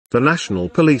The National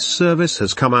Police Service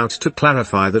has come out to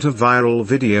clarify that a viral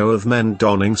video of men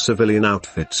donning civilian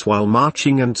outfits while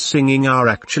marching and singing are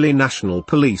actually National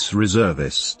Police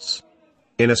Reservists.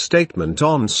 In a statement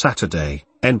on Saturday,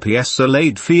 NPS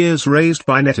allayed fears raised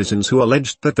by netizens who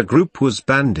alleged that the group was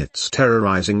bandits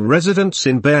terrorizing residents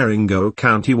in Baringo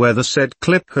County where the said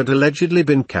clip had allegedly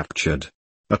been captured.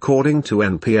 According to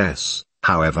NPS,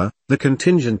 however, the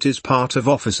contingent is part of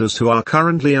officers who are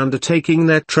currently undertaking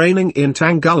their training in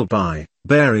Tangulby,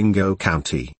 Baringo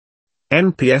County.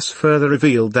 NPS further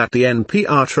revealed that the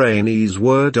NPR trainees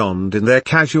were donned in their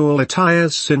casual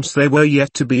attires since they were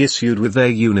yet to be issued with their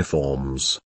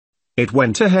uniforms. It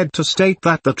went ahead to state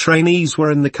that the trainees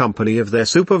were in the company of their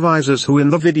supervisors who in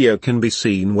the video can be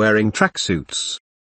seen wearing tracksuits.